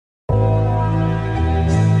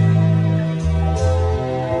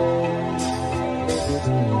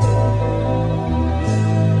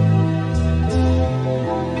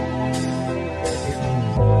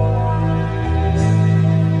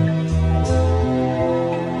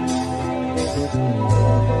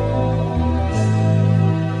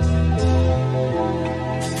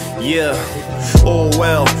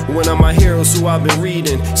Well, one of my heroes who I've been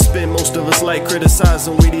reading spent most of his life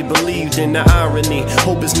criticizing what he believed in. The irony,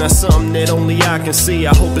 hope it's not something that only I can see.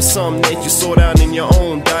 I hope it's something that you sort out in your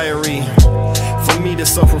own diary. For me to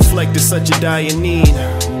self-reflect is such a dire need,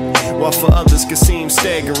 while for others can seem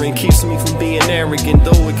staggering. Keeps me from being arrogant,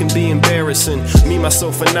 though it can be embarrassing. Me,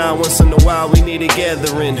 myself, and I, once in a while we need a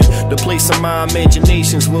gathering. The place of my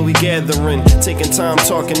imagination's where we gathering, taking time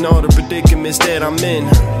talking all the predicaments that I'm in.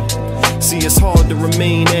 See, it's hard to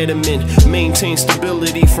remain adamant, maintain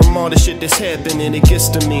stability from all the shit that's happening. It gets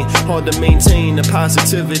to me, hard to maintain the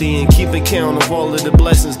positivity and keep account of all of the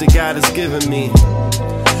blessings that God has given me.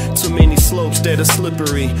 Too many slopes that are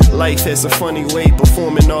slippery. Life has a funny way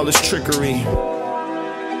performing all its trickery.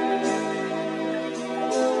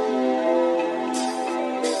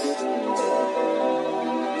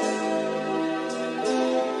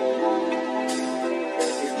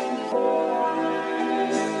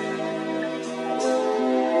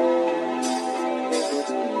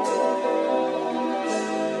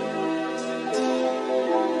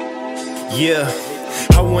 Yeah,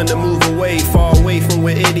 I wanna move away, far away from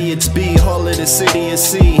where idiots be. All of the city is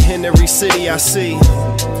sea, in every city I see.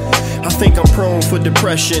 I think I'm prone for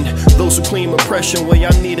depression. Those who claim oppression, well,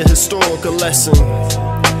 y'all need a historical lesson.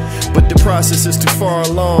 But the process is too far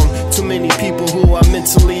along. Too many people who are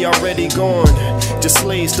mentally already gone, just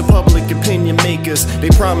slaves to public opinion makers. They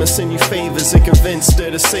promising you favors and convinced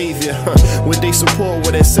they're the savior. Would they support?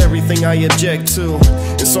 Well, that's everything I object to.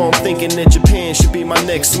 And so I'm thinking that Japan should be my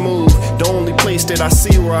next move, the only place that I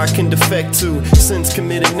see where I can defect to. Sins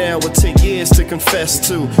committed now will take years to confess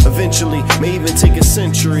to. Eventually, may even take a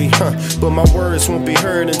century. But my words won't be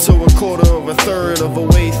heard until a quarter of a third of a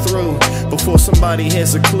way through, before somebody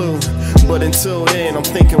has a clue. But until then, I'm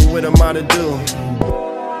thinking, what am I to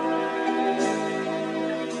do?